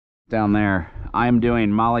down there. I'm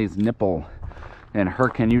doing Mollie's Nipple in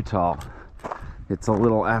Hurricane, Utah. It's a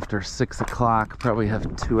little after 6 o'clock. Probably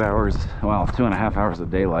have 2 hours, well, 2.5 hours of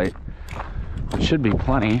daylight, which should be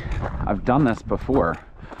plenty. I've done this before.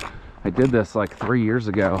 I did this like 3 years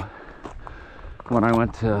ago when I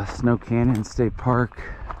went to Snow Canyon State Park,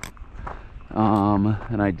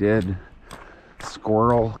 and I did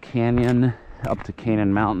Squirrel Canyon up to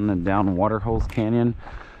Canaan Mountain and down Waterholes Canyon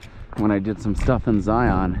when I did some stuff in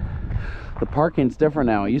Zion. The parking's different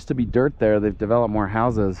now. It used to be dirt there. They've developed more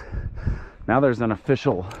houses. Now there's an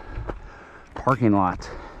official parking lot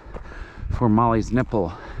for Mollie's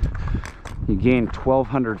Nipple. You gain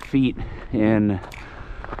 1,200 feet in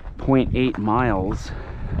 0.8 miles.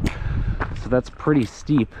 So that's pretty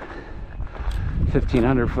steep.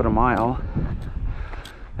 1,500 foot a mile.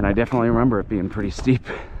 And I definitely remember it being pretty steep.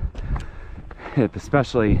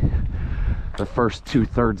 Especially the first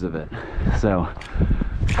 2/3 of it. So,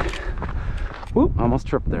 whoop, almost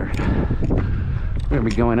tripped there. We're gonna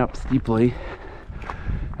be going up steeply,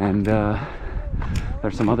 and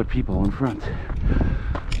there's some other people in front.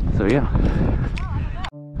 So yeah.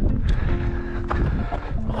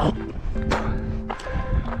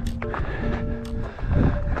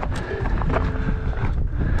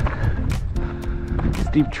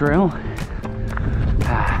 Steep trail.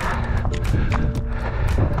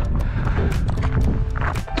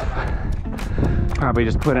 Probably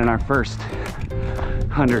just put in our first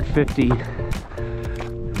 150,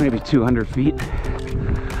 maybe 200 feet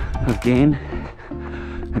of gain.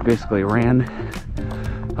 I basically ran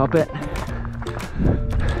up it.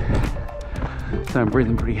 So I'm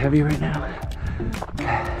breathing pretty heavy right now.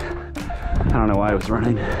 I don't know why I was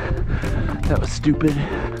running. That was stupid.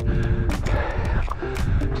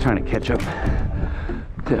 Just trying to catch up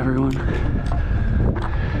to everyone.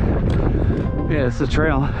 Yeah, it's the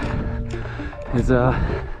trail. Is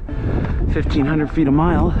 1,500 feet a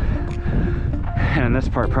mile, and this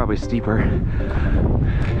part probably steeper.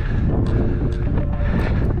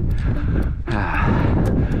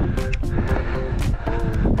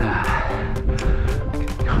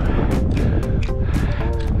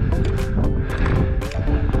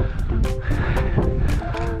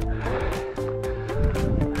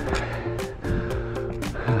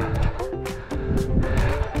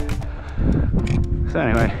 So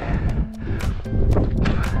anyway,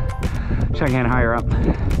 checking higher up.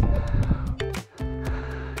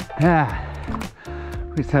 Yeah,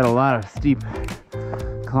 we just had a lot of steep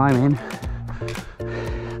climbing.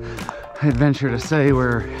 I'd venture to say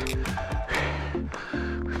we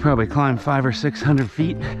probably climbed 500 or 600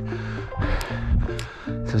 feet.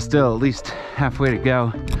 So still at least halfway to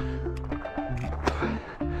go,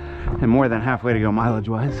 and more than halfway to go mileage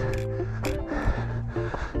wise.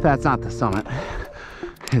 That's not the summit.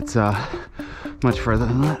 It's much further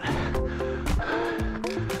than that.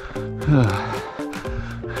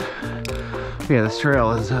 Yeah, this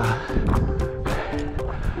trail is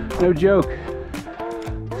no joke.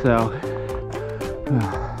 So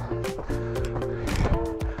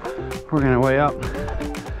we're gonna way up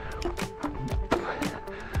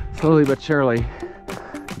slowly but surely.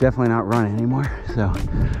 Definitely not running anymore. So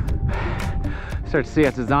start to see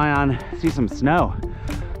at the Zion, see some snow,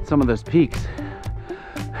 some of those peaks.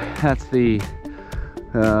 That's the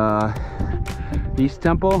East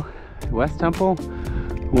Temple, West Temple,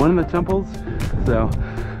 one of the temples. So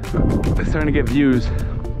it's starting to get views.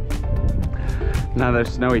 Now those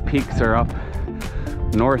snowy peaks are up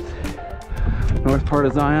north part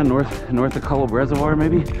of Zion, north of Cullub Reservoir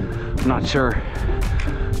maybe. I'm not sure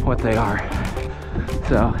what they are.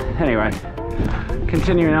 So anyway,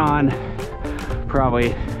 continuing on,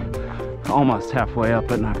 probably almost halfway up,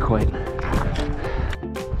 but not quite.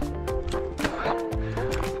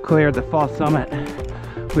 Cleared the fall summit.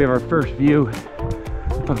 We have our first view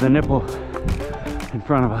of the Nipple in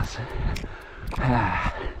front of us.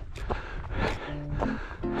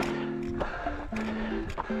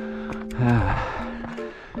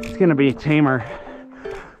 It's gonna be tamer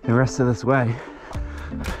the rest of this way.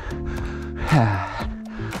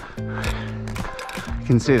 You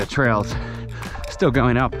can see the trails still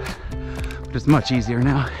going up, but it's much easier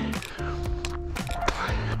now.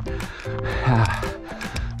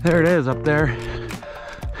 There it is up there.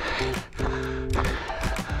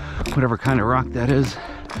 Whatever kind of rock that is,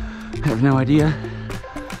 I have no idea.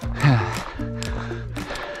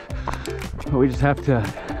 But we just have to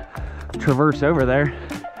traverse over there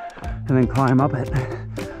and then climb up it.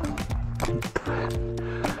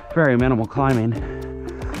 Very minimal climbing.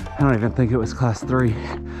 I don't even think it was class 3.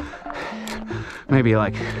 Maybe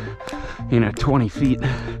like, 20 feet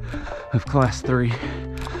of class 3.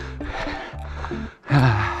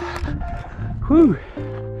 Whew.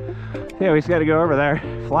 Yeah, we just got to go over there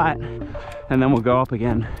flat, and then we'll go up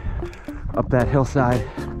again, up that hillside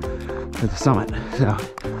to the summit. So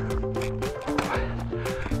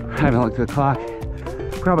I haven't looked at the clock.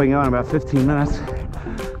 Probably going about 15 minutes.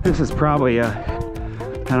 This is probably a,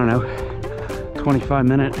 I don't know,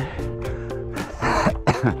 25-minute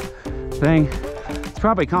thing. It's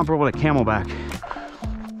probably comparable to Camelback.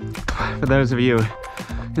 For those of you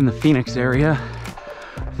in the Phoenix area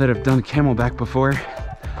that have done Camelback before,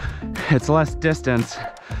 it's less distance,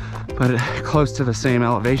 but close to the same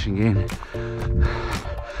elevation gain.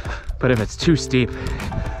 But if it's too steep,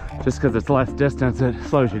 just because it's less distance, it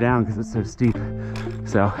slows you down because it's so steep.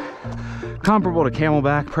 So comparable to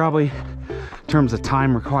Camelback, probably in terms of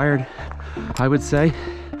time required, I would say.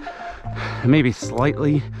 Maybe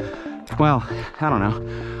slightly, well, I don't know,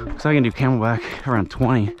 because I can do Camelback around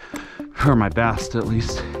 20, or my best at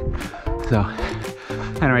least. So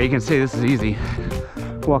anyway, you can see this is easy.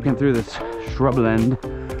 Walking through this shrubland.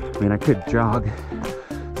 I mean, I could jog,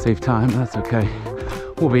 save time, but that's okay.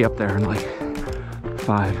 We'll be up there in like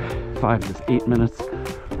 5 to 8 minutes,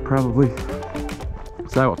 probably.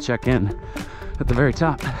 So I will check in at the very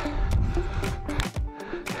top.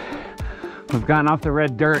 We've gotten off the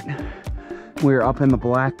red dirt. We're up in the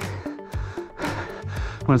black,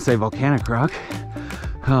 I want to say volcanic rock.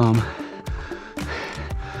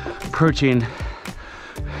 Approaching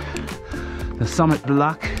the summit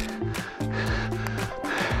block.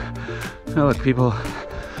 Oh look, people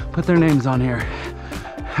put their names on here.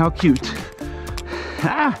 How cute.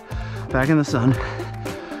 Ah, back in the sun.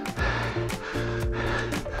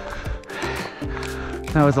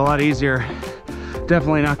 That was a lot easier.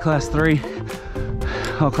 Definitely not class 3,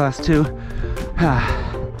 all class 2. Ah.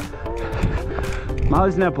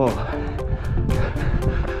 Mollie's Nipple.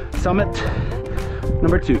 Summit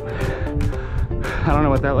number 2. I don't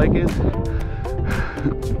know what that lake is.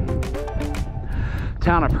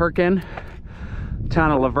 Town of Perkin,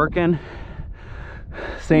 town of Laverkin.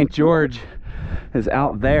 St. George is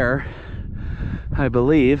out there, I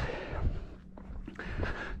believe.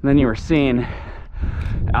 And then you were seeing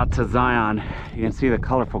out to Zion. You can see the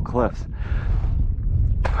colorful cliffs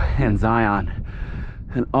in Zion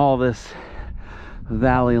and all this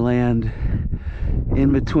valley land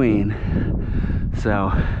in between.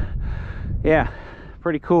 So yeah,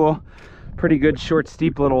 pretty cool. Pretty good short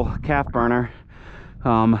steep little calf burner,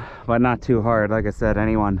 but not too hard. Like I said,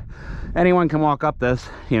 anyone can walk up this,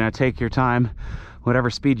 you know, take your time, whatever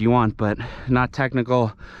speed you want, but not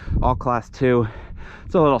technical, all class 2.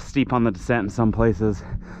 It's a little steep on the descent in some places.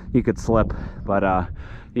 You could slip, but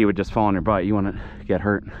you would just fall on your butt. You wouldn't get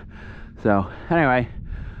hurt. So anyway,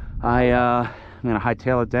 I'm gonna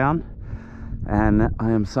hightail it down, and I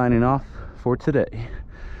am signing off for today.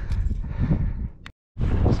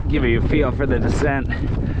 Just give you a feel for the descent.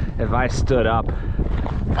 If I stood up,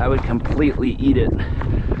 I would completely eat it,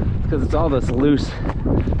 because it's all this loose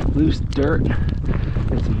dirt.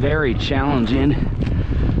 It's very challenging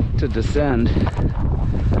to descend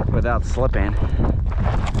without slipping.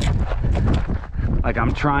 Like,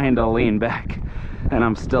 I'm trying to lean back and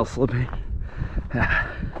I'm still slipping.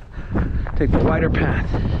 Take the wider path.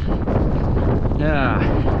 Yeah,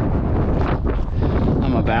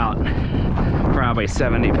 I'm about probably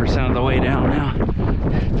 70% of the way down now,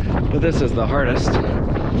 but this is the hardest,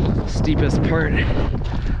 steepest part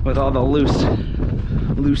with all the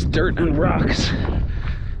loose dirt and rocks.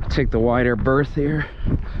 Take the wider berth here.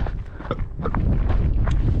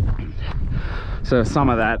 So some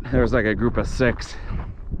of that, there was like a group of 6.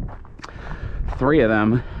 3 of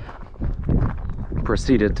them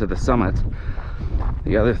proceeded to the summit.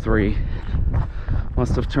 The other 3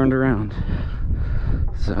 must have turned around.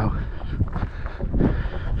 So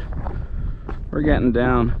we're getting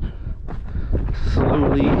down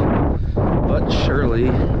slowly but surely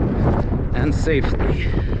and safely.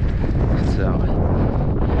 So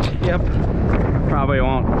yep, probably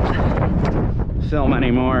won't film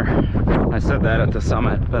anymore. I said that at the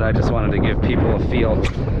summit, but I just wanted to give people a feel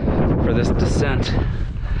for this descent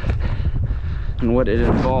and what it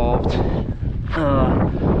involved,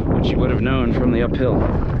 which you would have known from the uphill.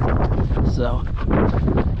 So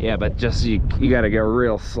yeah, but just you got to go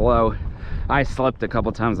real slow. I slipped a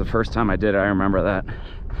couple times the first time I did it. I remember that.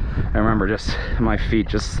 I remember just my feet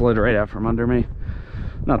just slid right out from under me.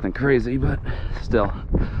 Nothing crazy, but still.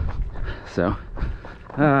 So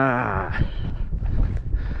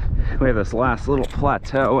we have this last little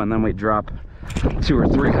plateau, and then we drop 200 or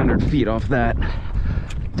 300 feet off that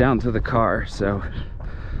down to the car. So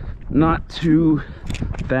not too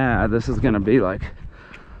bad. This is gonna be like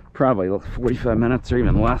probably 45 minutes or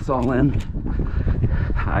even less all in.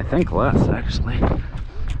 I think less, actually.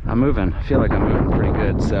 I'm moving. I feel like I'm moving pretty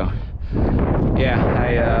good, so yeah,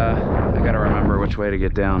 I gotta remember which way to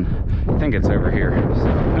get down. I think it's over here, so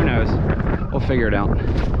who knows? We'll figure it out.